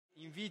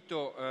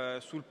Invito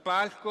sul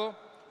palco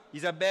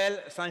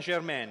Isabel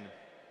Saint-Germain.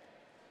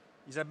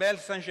 Isabel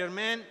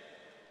Saint-Germain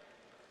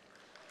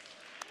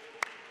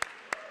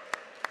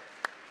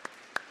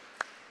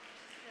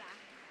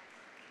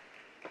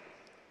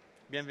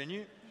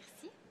bienvenue.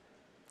 Merci.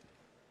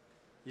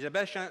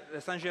 Isabel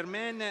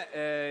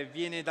Saint-Germain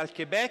viene dal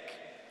Quebec,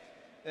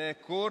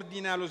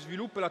 coordina lo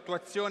sviluppo e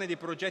l'attuazione dei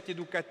progetti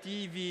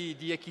educativi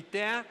di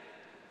Equiterre,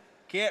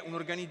 che è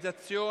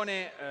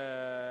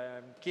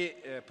un'organizzazione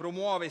che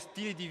promuove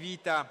stili di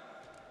vita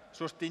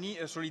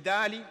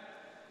solidali,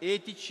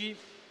 etici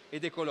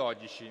ed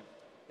ecologici.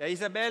 E a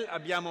Isabel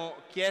abbiamo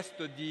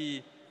chiesto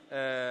di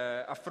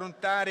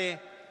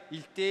affrontare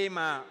il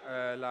tema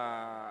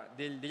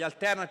degli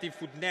alternative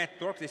food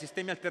network, dei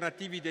sistemi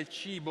alternativi del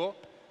cibo,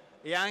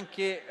 e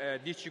anche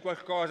dirci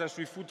qualcosa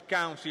sui food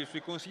council,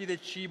 sui consigli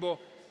del cibo,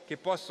 che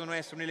possono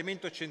essere un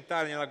elemento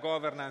centrale nella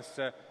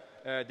governance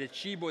del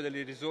cibo e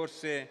delle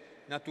risorse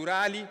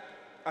naturali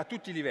a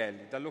tutti i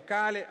livelli, dal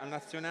locale al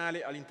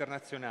nazionale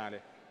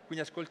all'internazionale.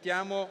 Quindi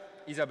ascoltiamo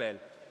Isabel.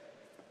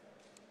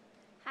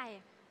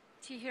 Hi,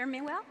 do you hear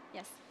me well?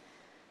 Yes.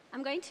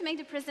 I'm going to make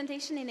the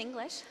presentation in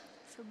English,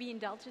 so be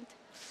indulgent.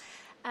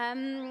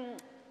 I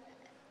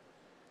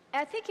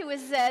think it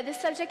was the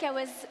subject I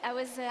was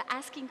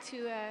asking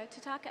to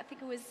talk. I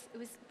think it was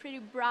pretty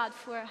broad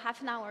for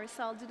half an hour,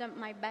 so I'll do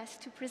my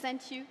best to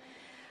present you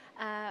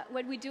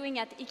what we're doing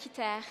at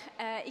Equiterre.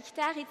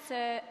 Equiterre, it's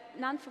a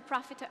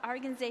non-for-profit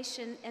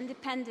organization,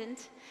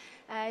 independent.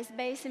 It's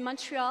based in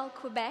Montreal,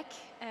 Quebec,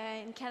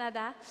 in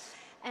Canada.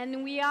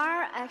 And we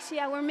are,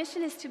 actually, our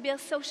mission is to build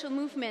social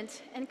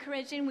movement,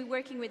 encouraging, we're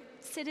working with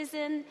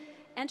citizen,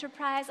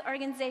 enterprise,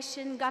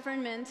 organization,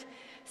 government,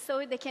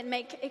 so they can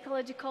make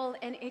ecological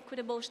and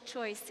equitable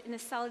choice in a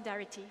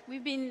solidarity.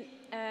 We've been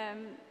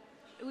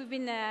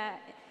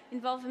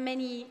involved in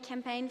many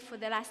campaigns for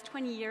the last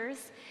 20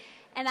 years.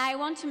 And I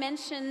want to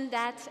mention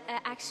that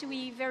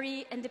actually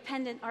very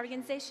independent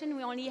organization.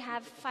 We only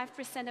have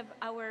 5% of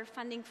our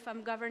funding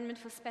from government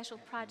for special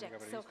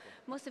projects. So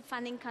most of the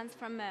funding comes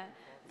from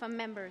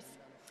members.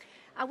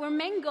 Our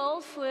main goal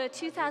for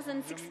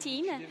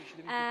 2016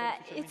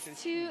 is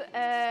to,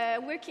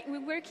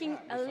 we're working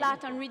a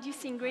lot on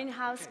reducing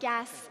greenhouse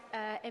gas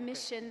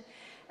emission,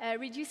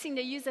 reducing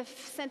the use of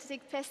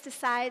synthetic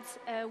pesticides.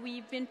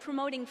 We've been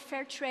promoting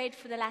fair trade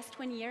for the last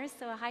 20 years,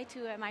 so hi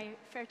to my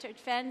fair trade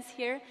fans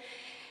here,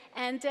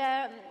 and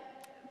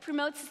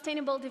promote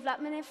sustainable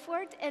development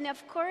effort. And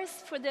of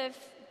course,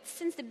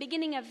 since the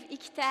beginning of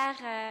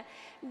Equiterre,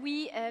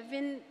 we have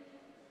been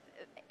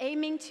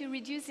aiming to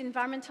reduce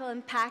environmental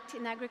impact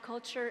in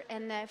agriculture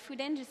and food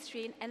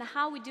industry. And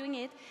how we're doing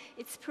it,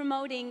 it's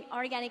promoting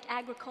organic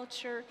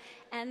agriculture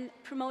and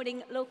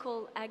promoting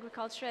local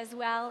agriculture as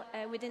well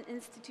within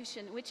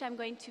institution, which I'm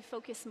going to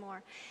focus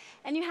more.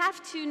 And you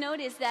have to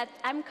notice that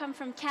I come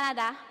from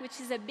Canada, which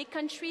is a big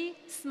country,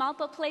 small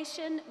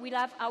population. We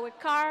love our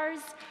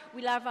cars,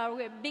 we love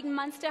our big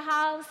monster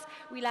house,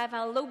 we love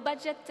our low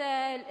budget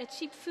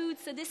cheap food.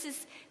 So this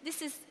is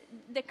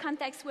the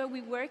context where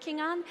we're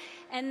working on,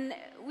 and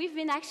we've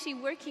been actually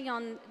working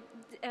on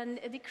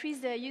decrease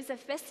the use of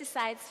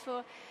pesticides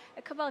for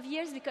a couple of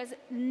years because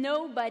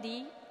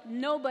nobody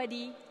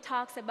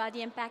talks about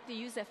the impact of the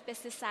use of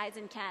pesticides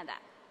in Canada.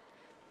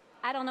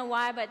 I don't know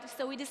why, but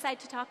so we decided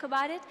to talk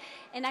about it,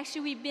 and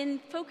actually we've been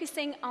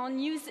focusing on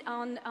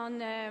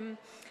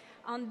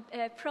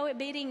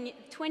prohibiting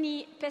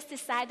 20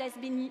 pesticides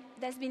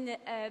that's been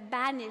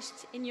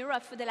banished in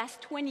Europe for the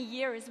last 20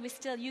 years. We're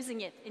still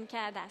using it in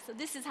Canada. So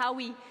this is how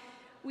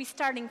we're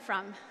starting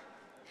from.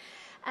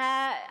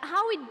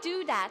 How we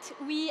do that?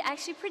 We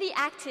actually pretty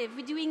active.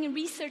 We're doing a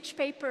research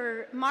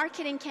paper,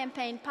 marketing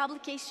campaign,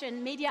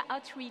 publication, media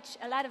outreach,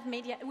 a lot of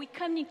media. We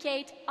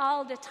communicate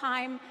all the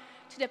time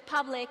to the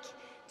public,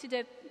 to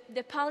the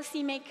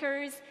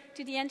policymakers,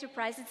 to the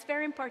enterprise. It's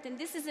very important.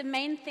 This is the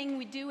main thing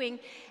we're doing.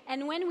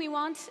 And when we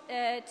want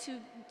to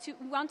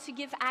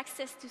give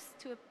access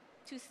to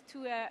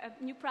a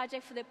new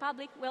project for the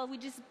public, well, we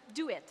just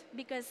do it.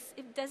 Because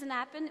if it doesn't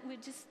happen, we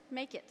just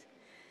make it.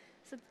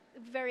 So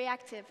very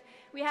active.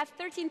 We have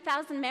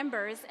 13,000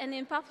 members, and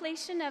in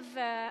population of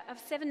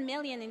 7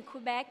 million in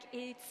Quebec,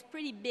 it's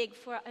pretty big.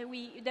 For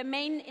the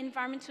main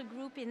environmental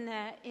group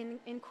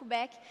in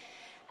Quebec.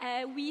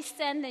 We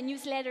send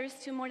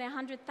newsletters to more than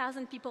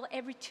 100,000 people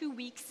every 2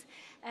 weeks.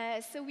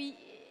 So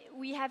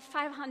we have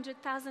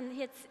 500,000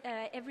 hits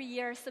every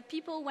year. So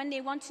people, when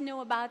they want to know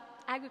about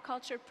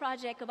agriculture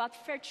project, about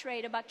fair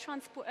trade, about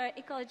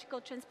ecological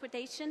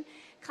transportation,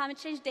 climate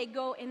change, they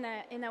go in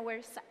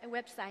our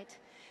website.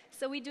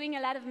 So we're doing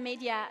a lot of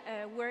media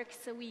work.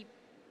 So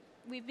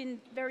we've been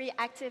very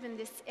active in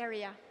this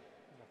area.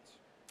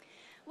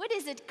 What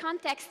is the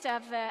context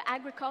of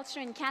agriculture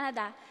in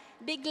Canada?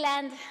 Big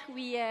land.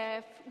 We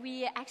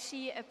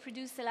actually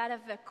produce a lot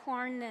of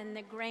corn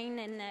and grain,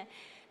 and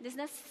it's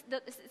a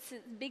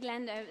big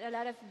land. A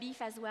lot of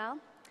beef as well.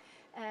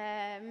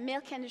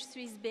 Milk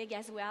industry is big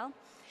as well.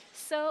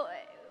 So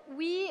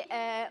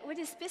what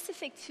is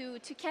specific to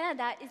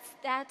Canada is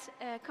that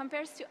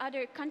compared to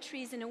other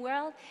countries in the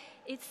world,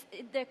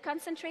 the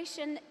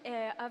concentration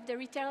of the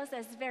retailers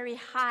is very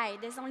high.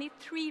 There's only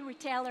 3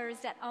 retailers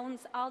that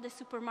owns all the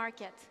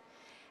supermarkets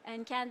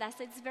in Canada,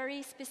 so it's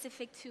very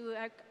specific to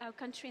our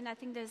country, and I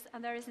think there's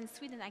others in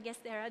Sweden. I guess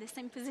they are the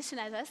same position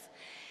as us.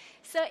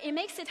 So it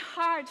makes it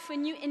hard for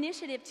new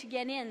initiative to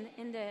get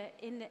in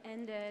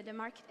the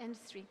market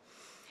industry.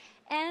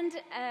 And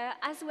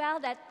as well,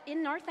 that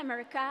in North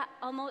America,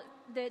 almost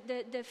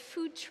the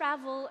food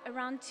travel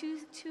around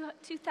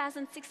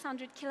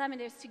 2,600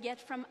 kilometers to get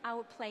from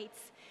our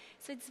plates.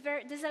 So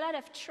there's a lot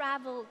of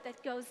travel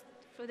that goes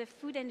for the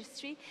food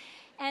industry.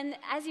 And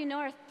as you know,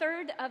 a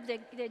third of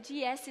the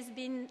GS is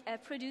being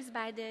produced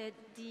by the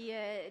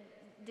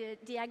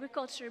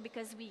agriculture,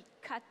 because we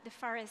cut the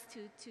forest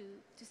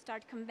to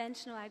start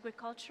conventional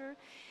agriculture.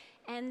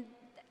 And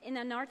in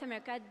North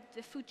America,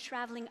 the food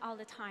traveling all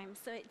the time.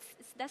 So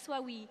that's why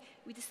we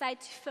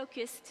decided to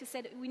focus, to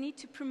say that we need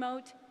to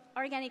promote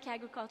organic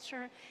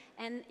agriculture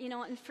and,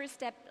 in first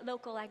step,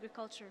 local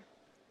agriculture.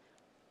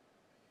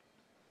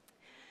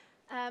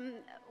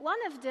 One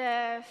of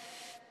the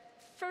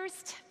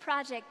first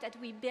project that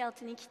we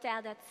built in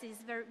Iquiterre that is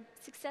very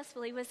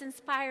successful, it was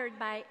inspired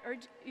by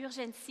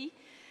Urgency,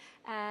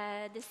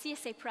 the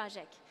CSA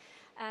project.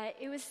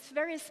 It was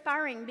very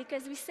inspiring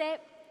because we say,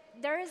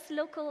 there is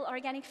local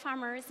organic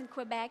farmers in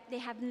Quebec. They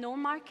have no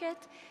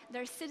market.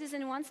 Their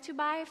citizen wants to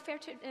buy fair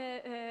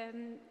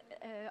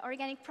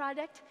organic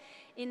product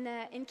in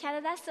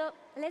Canada. So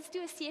let's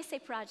do a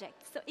CSA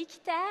project. So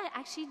Iquiterre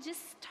actually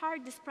just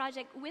started this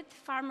project with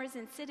farmers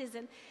and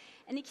citizens.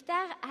 And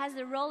Iquiterre has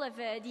the role of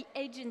the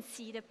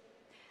agency,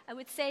 I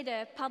would say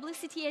the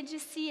publicity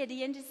agency, and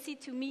the agency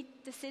to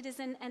meet the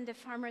citizen and the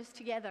farmers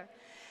together.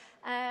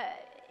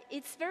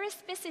 It's very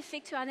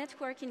specific to our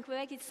network in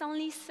Quebec. It's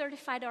only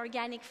certified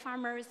organic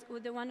farmers who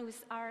the one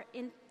is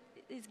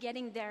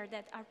getting there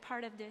that are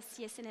part of the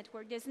CSA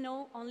network. There's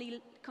no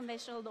only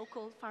conventional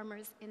local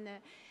farmers in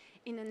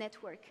the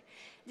network.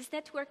 This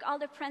network, all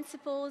the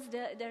principles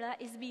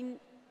is being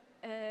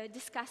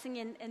discussing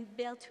and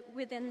built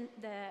with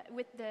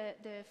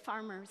the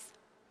farmers.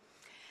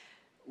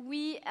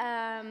 We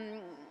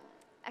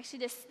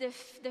actually, the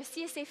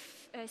CSA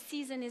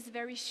season is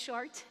very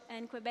short.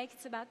 In Quebec,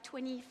 it's about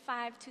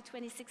 25 to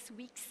 26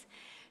 weeks.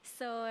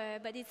 So,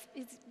 but it's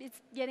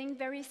getting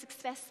very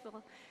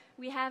successful.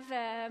 We have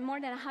more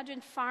than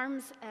 100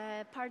 farms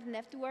part of the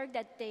network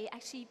that they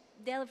actually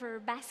deliver a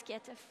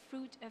basket of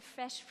fruit, of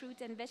fresh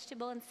fruit and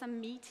vegetable and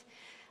some meat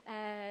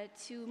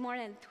to more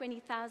than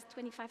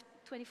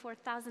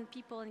 24,000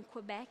 people in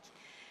Quebec.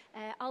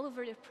 All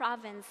over the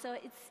province. So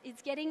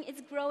it's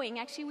growing.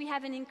 Actually, we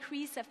have an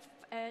increase of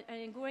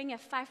growing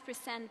of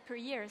 5% per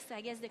year. So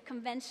I guess the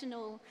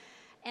conventional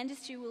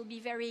industry will be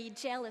very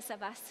jealous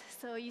of us.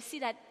 So you see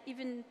that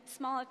even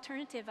small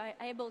alternatives are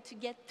able to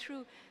get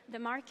through the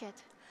market.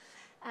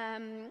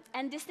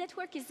 And this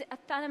network is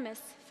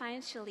autonomous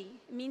financially.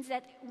 It means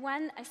that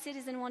when a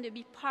citizen wants to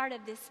be part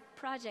of this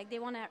project, they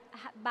want to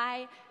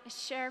buy a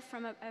share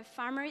from a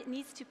farmer, it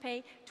needs to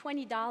pay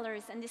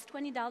 $20. And this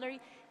 $20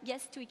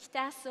 gets to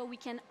Iquiterre so we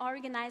can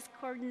organize,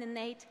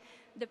 coordinate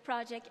the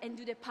project and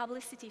do the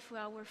publicity for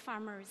our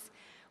farmers.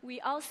 We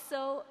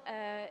also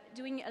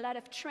doing a lot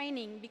of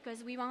training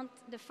because we want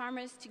the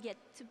farmers to get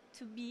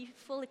to be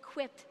full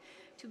equipped,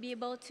 to be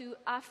able to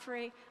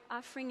offering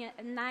a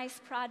nice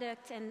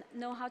product and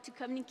know how to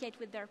communicate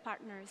with their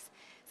partners.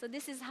 So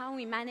this is how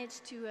we manage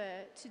to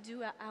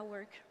do our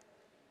work.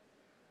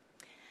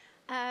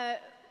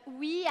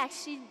 We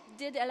actually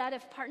did a lot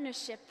of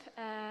partnership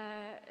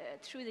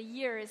through the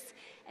years,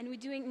 and we're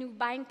doing new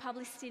buying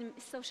publicity in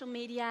social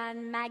media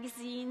and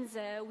magazines.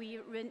 We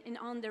run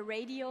on the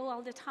radio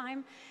all the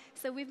time.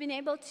 So we've been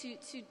able to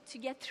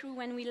get through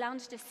when we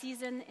launch the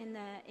season in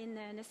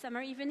the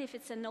summer, even if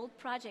it's an old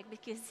project,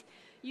 because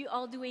you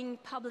all doing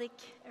public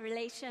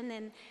relation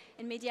and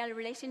media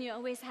relation, you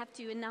always have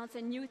to announce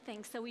a new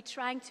thing. So we're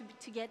trying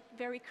to get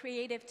very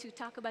creative to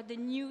talk about the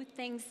new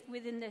things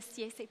within the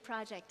CSA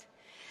project.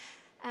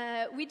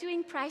 We're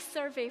doing price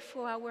survey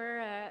for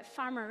our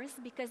farmers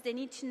because they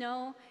need to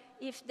know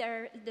if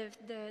the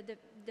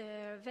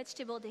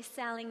vegetable they're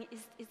selling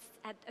is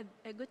at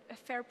a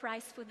fair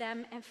price for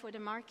them and for the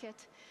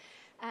market.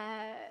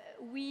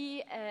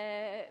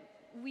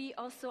 We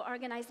also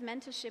organize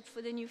mentorship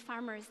for the new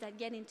farmers that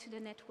get into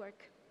the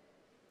network.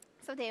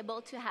 So they're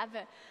able to have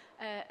a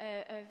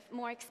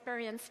more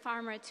experienced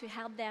farmer to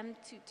help them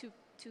to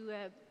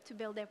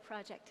build their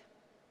project.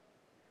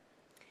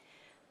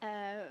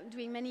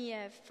 Doing many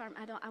I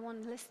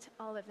won't list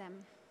all of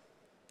them.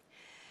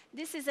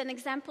 This is an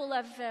example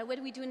of what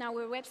we do on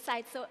our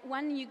website. So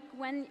when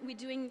we're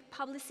doing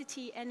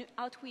publicity and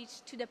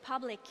outreach to the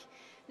public,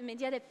 the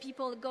media, that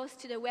people goes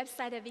to the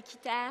website of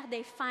Iquiterre,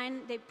 they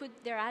put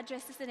their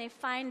addresses and they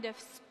find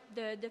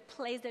the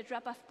place, the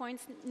drop-off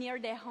points near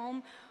their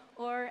home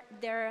or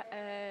their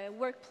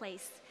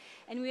workplace.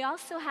 And we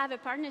also have a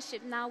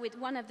partnership now with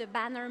one of the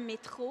banner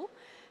Metro.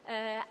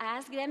 I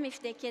asked them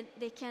if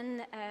they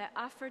can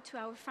offer to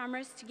our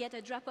farmers to get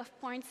a drop-off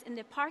points in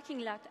the parking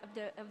lot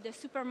of the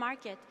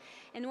supermarket.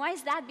 And why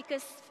is that?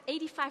 Because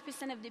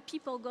 85% of the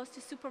people goes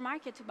to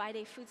supermarket to buy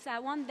their food. So I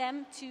want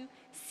them to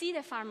see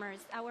the farmers,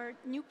 our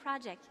new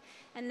project.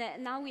 And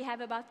now we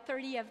have about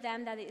 30 of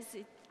them that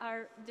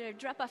are the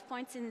drop-off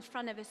points in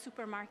front of a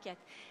supermarket.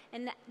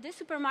 And the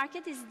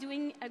supermarket is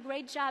doing a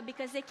great job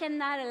because they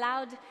cannot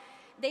allow,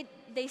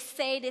 they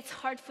say it's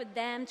hard for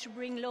them to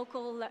bring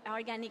local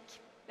organic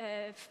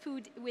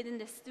food within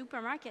the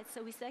supermarket.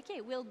 So we said,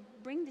 okay, we'll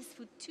bring this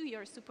food to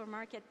your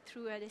supermarket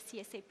through the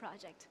CSA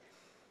project.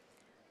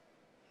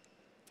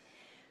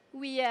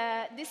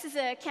 This is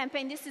a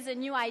campaign, this is a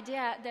new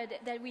idea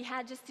that we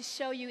had just to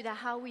show you that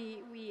how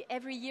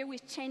every year we're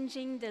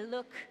changing the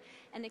look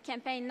and the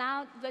campaign.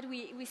 Now what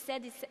we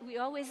said is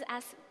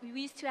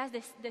we used to ask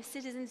the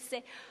citizens to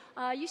say,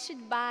 you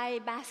should buy a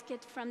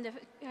basket from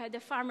the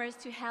farmers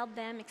to help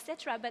them,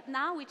 etc. But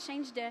now we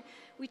changed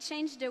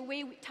the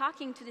way we're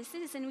talking to the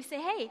citizen. We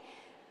say, hey,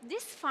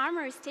 this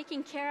farmer is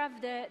taking care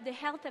of the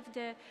health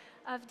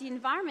of the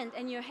environment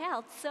and your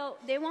health. So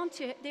they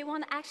want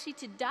actually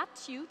to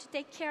adopt you to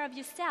take care of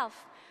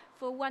yourself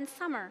for one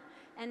summer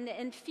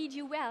and feed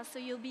you well. So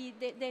you'll be,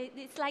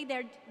 it's like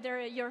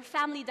they're your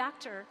family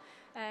doctor.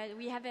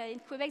 In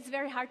Quebec, it's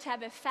very hard to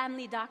have a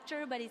family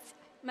doctor, but it's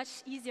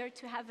much easier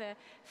to have a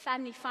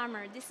family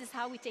farmer. This is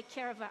how we take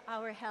care of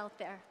our health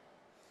there.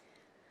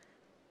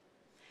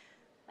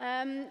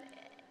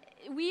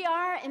 We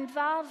are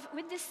involved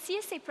with this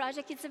CSA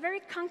project. It's a very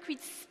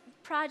concrete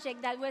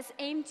project that was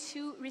aimed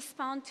to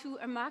respond to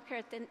a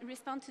market and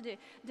respond to the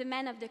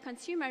demand of the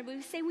consumer. But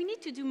we say we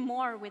need to do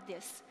more with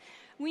this.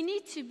 We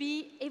need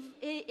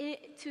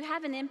to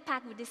have an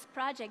impact with this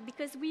project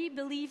because we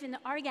believe in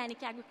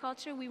organic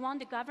agriculture. We want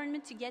the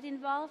government to get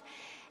involved.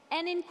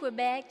 And in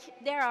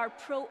Quebec, there are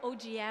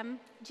pro-OGM,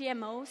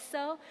 GMOs.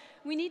 So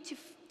we need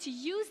to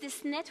use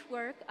this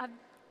network of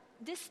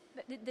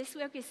this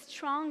work is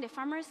strong, the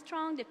farmer is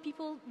strong, the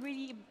people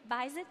really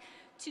buys it,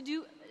 to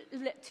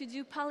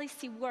do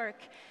policy work.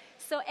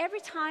 So every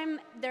time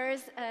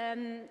there's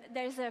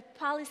a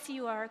policy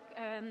or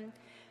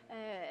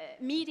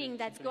meeting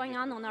that's going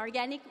on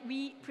organic,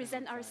 we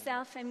present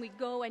ourselves and we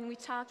go and we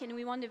talk and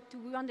we want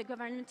the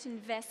government to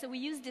invest. So we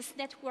use this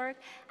network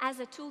as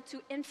a tool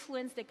to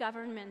influence the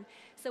government.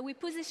 So we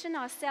position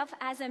ourselves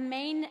as a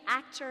main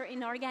actor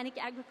in organic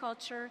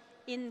agriculture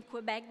in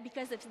Quebec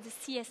because of the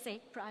CSA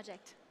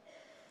project.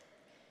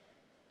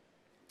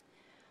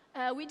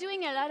 We're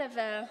doing a lot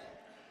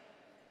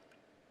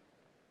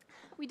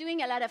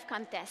of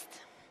contests.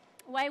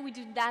 Why we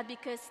do that?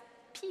 Because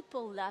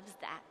people love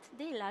that.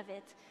 They love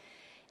it.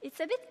 It's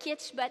a bit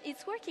kitsch, but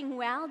it's working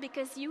well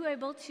because you are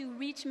able to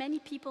reach many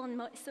people on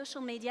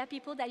social media,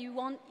 people that you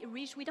won't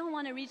reach. We don't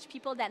want to reach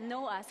people that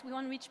know us. We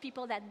want to reach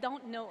people that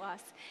don't know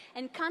us.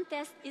 And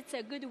contest, it's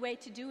a good way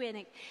to do it.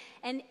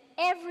 And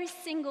every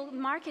single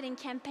marketing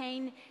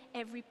campaign,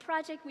 every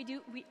project we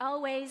do, we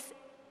always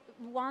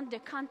want the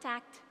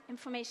contact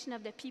information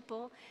of the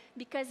people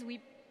because we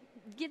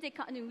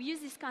use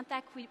this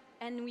contact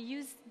and we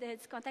use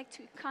this contact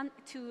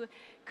to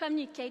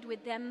communicate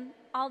with them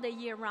all the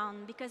year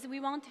round because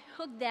we want to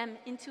hook them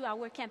into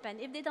our campaign.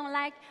 If they don't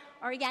like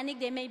organic,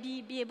 they may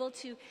be able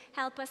to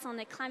help us on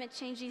the climate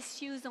change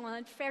issues,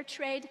 on fair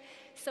trade,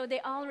 so they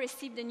all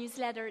receive the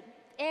newsletter.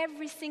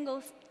 Every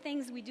single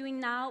thing we're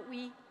doing now,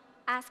 we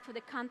ask for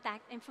the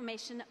contact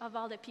information of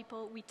all the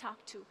people we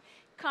talk to.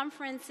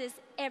 Conferences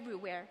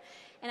everywhere.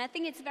 And I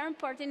think it's very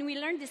important. We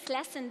learned this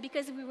lesson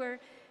because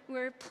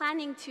we're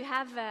planning to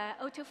have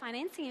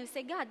auto-financing, and we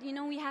say, God, you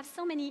know,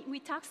 we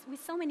talk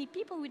with so many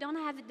people, we don't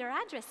have their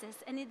addresses,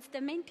 and it's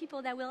the main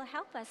people that will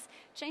help us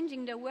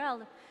changing the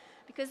world,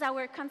 because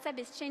our concept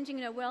is changing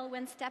the world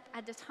one step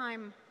at a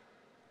time.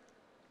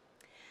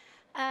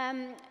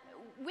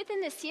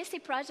 Within the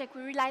CSA project,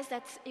 we realized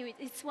that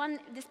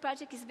this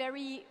project is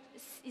very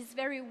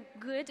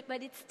good,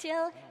 but it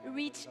still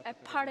reaches a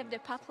part of the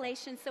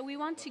population, so we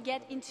want to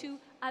get into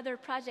other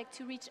projects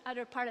to reach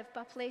other part of the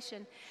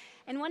population.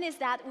 And one is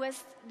that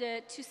was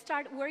to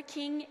start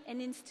working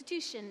in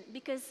institution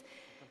because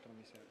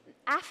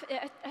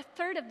a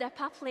third of the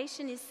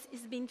population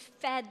is being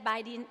fed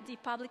by the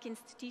public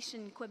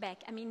institution in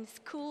Quebec. I mean,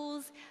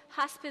 schools,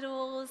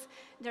 hospitals,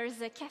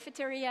 there's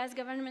cafeterias,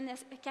 government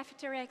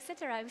cafeteria,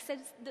 etc. We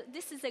said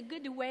this is a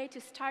good way to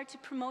start to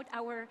promote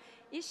our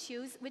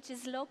issues, which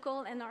is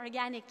local and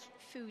organic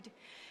food.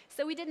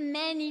 So we did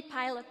many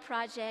pilot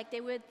projects.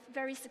 They were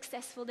very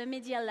successful. The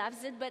media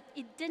loves it, but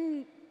it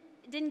didn't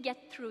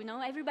get through. No,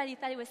 everybody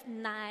thought it was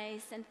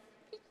nice and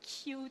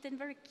cute and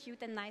very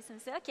cute and nice,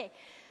 and said, okay,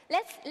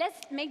 let's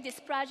make this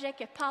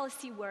project a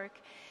policy work.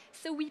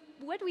 So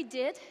what we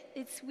did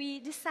is we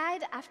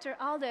decide after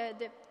all the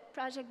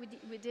project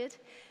we did,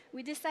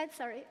 we decide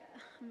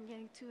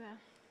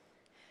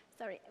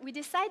we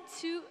decide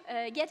to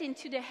get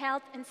into the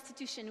health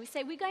institution. We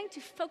say we're going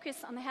to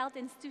focus on the health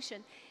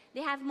institution.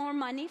 They have more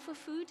money for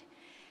food.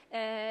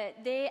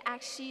 They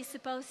actually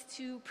supposed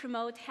to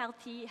promote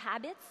healthy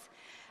habits.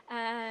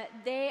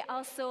 They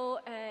also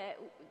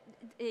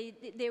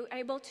they were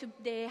able to,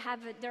 they have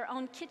their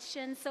own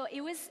kitchen. So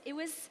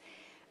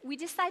we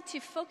decided to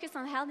focus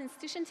on health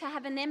institutions to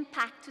have an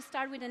impact, to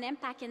start with an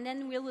impact, and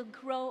then we will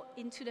grow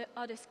into the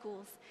other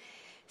schools.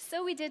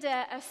 So we did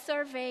a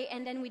survey,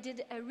 and then we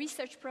did a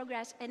research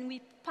progress, and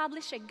we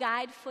published a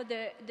guide for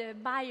the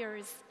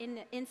buyers in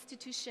the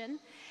institution.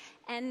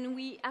 And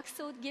we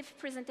also give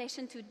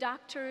presentation to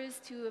doctors,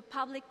 to a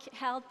public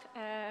health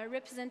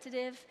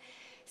representative.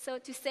 So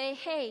to say,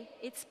 hey,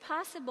 it's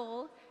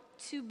possible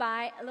to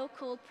buy a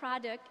local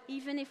product,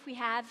 even if we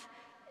have,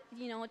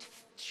 you know,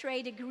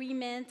 trade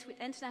agreement,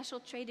 international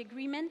trade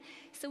agreement.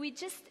 So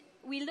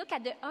we look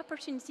at the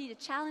opportunity, the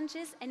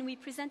challenges, and we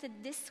present it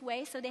this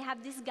way. So they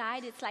have this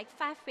guide, it's like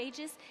 5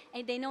 pages,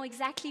 and they know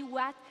exactly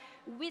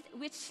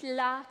which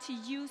law to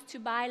use to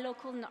buy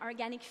local and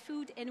organic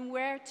food and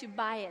where to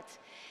buy it.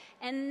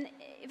 And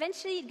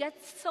eventually it got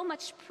so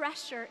much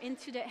pressure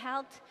into the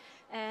health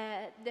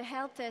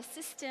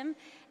system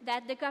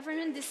that the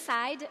government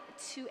decided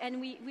to, and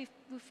we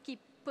keep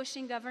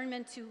pushing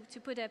government to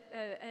put a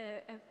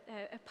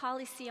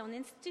policy on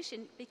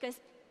institution, because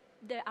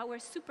our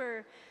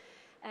super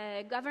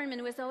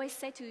government was always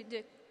say to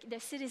the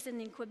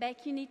citizen in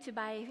Quebec, you need to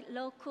buy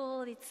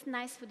local, it's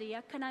nice for the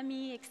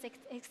economy,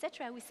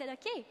 etc. We said,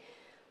 okay,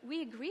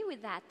 we agree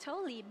with that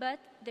totally, but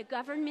the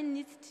government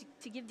needs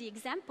to give the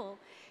example.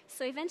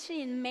 So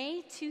eventually in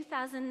May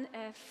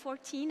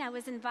 2014, I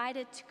was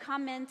invited to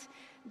comment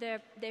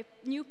the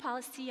new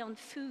policy on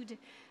food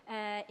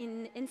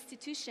in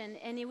institution,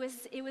 and it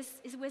was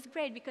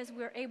great because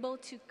we were able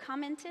to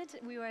comment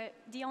it. We were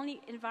the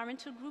only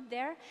environmental group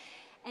there,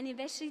 and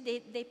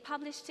eventually they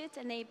published it,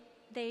 and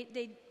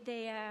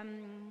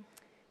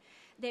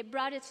they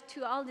brought it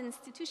to all the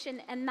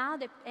institutions, and now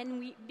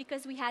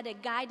because we had a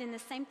guide in the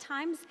same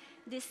times,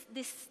 this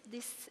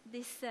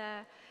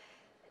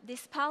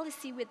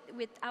policy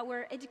with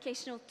our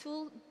educational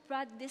tool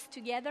brought this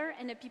together,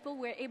 and the people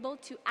were able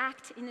to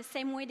act in the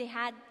same way they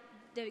had.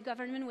 The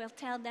government will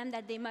tell them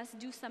that they must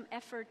do some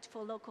effort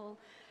for local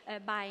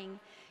buying.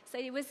 So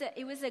it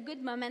was a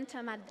good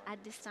momentum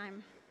at this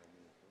time.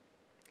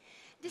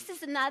 This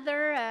is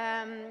another,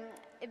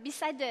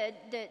 beside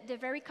the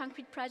very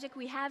concrete project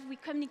we have, we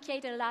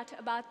communicate a lot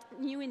about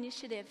new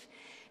initiative,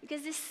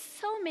 because there's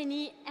so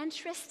many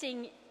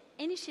interesting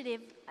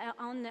initiatives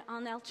on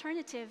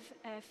alternative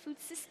food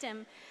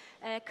system,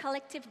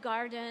 collective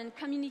garden,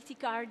 community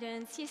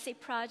garden, CSA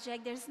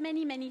project. There's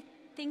many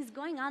things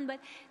going on, but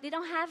they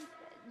don't have,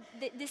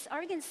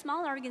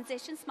 small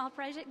organizations, small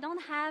projects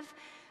don't have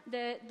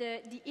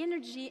the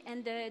energy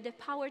and the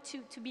power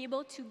to be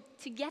able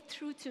to get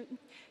through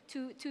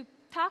to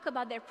talk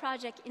about their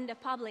project in the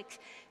public.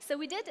 So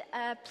we did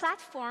a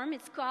platform,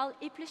 it's called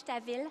Épluche ta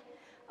ville.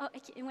 Oh,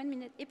 okay, 1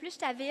 minute. Épluche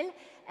ta ville,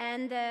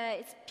 and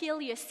it's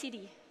Peel Your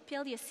City.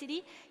 Peel Your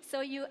City.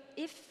 So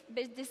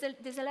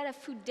there's a lot of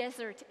food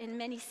desert in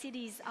many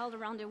cities all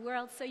around the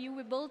world, so you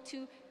were able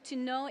to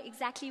know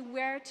exactly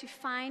where to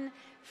find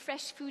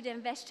fresh food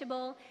and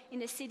vegetable in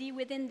the city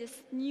within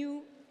this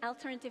new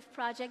alternative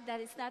project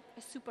that is not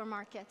a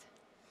supermarket.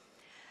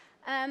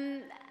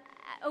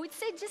 I would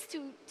say, just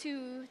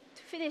to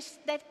finish,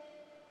 that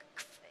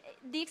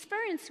the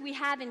experience we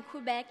have in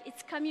Quebec,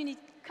 it's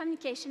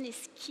communication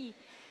is key.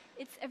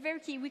 It's a very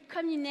key. We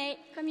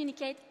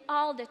communicate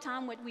all the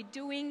time what we're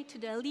doing to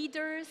the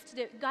leaders, to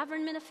the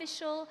government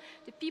official,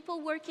 the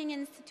people working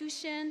in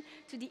institution,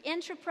 to the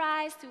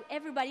enterprise, to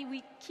everybody.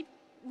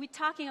 We're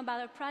talking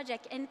about our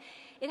project, and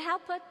it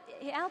help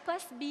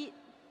us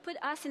put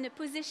us in a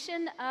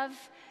position of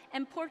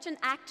important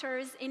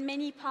actors in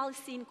many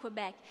policy in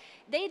Quebec.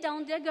 The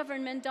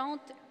government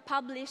don't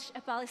publish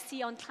a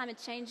policy on climate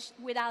change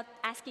without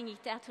asking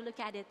ITER to look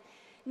at it,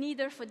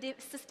 neither for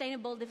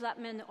sustainable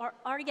development or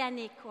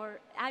organic or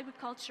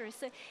agriculture.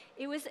 So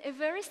it was a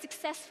very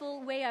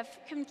successful way of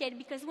communicating,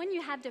 because when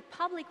you have the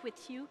public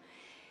with you,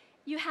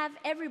 you have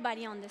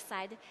everybody on the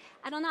side.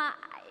 I don't know,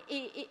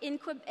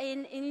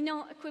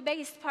 Quebec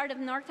is part of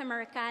North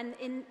America, and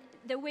in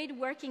the way it's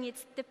working,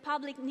 it's the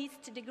public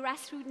the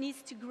grassroots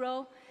needs to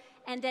grow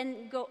and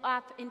then go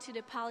up into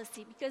the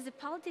policy, because the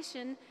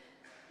politician,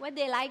 what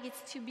they like is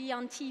to be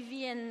on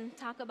TV and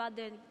talk about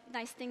the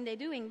nice thing they're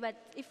doing, but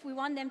if we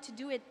want them to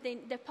do it,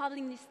 the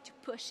public needs to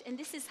push, and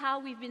this is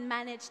how we've been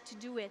managed to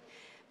do it.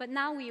 But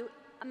now we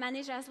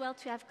manage as well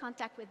to have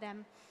contact with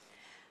them.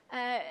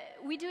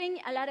 We're doing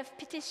a lot of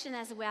petition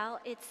as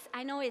well.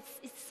 I know it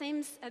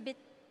seems a bit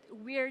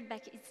weird,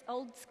 but it's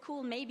old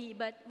school maybe,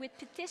 but with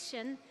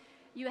petition,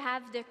 you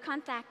have the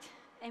contact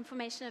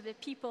information of the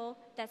people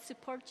that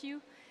support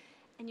you,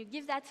 and you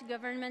give that to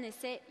government and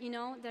say, you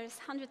know, there's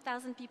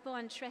 100,000 people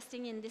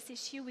interested in this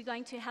issue, we're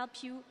going to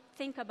help you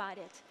think about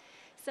it.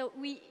 So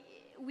we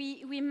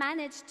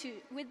managed to,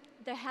 with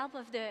the help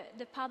of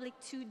the public,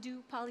 to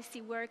do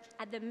policy work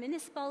at the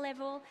municipal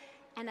level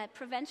and at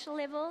provincial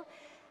level.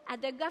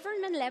 At the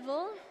government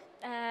level,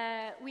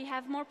 we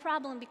have more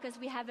problem because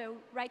we have a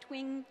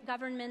right-wing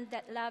government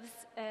that loves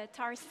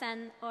tar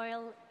sand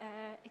oil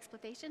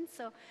exploitation.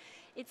 So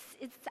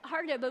it's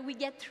harder, but we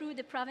get through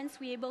the province.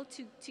 We're able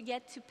to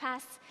get to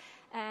pass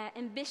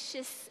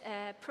ambitious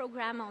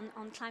program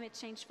on climate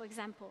change, for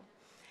example.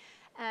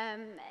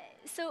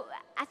 So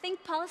I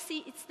think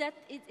policy,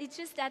 it's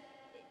just that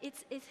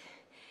it's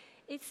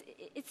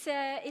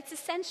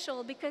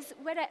essential, because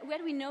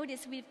what we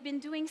notice, we've been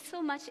doing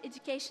so much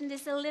education,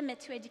 there's a limit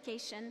to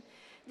education.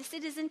 The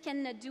citizen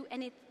cannot do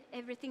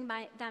everything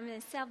by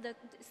themselves,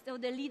 so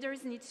the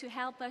leaders need to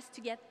help us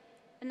to get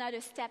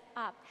another step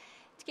up.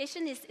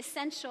 Education is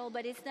essential,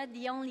 but it's not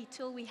the only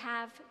tool we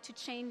have to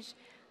change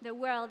the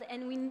world.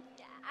 And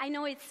I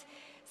know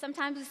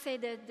sometimes we say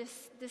that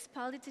this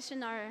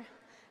politicians are,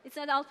 it's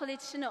not all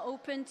politicians are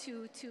open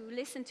to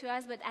listen to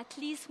us, but at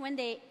least when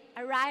they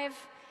arrive,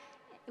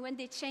 when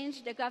they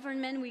change the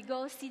government, we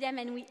go see them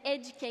and we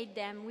educate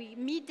them. We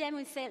meet them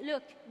and say,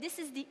 look, this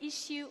is the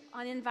issue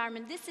on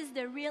environment. This is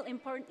the real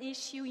important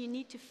issue you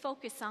need to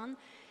focus on.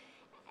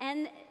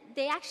 And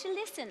they actually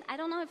listen. I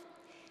don't know if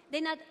they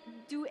not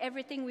do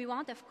everything we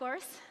want, of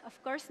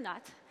course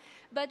not.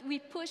 But we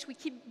push, we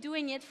keep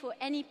doing it for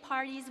any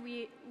parties.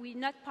 We're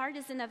not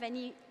partisan of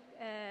any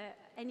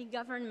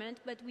government,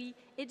 but we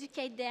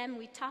educate them,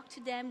 we talk to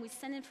them, we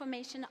send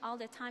information all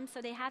the time,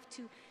 so they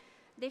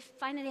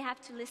finally have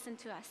to listen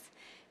to us.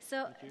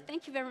 So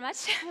thank you very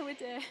much.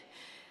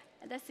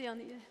 That's the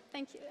only,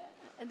 thank you.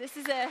 This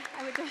is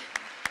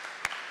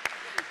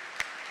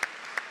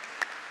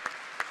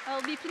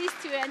I'll be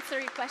pleased to answer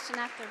your question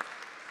after.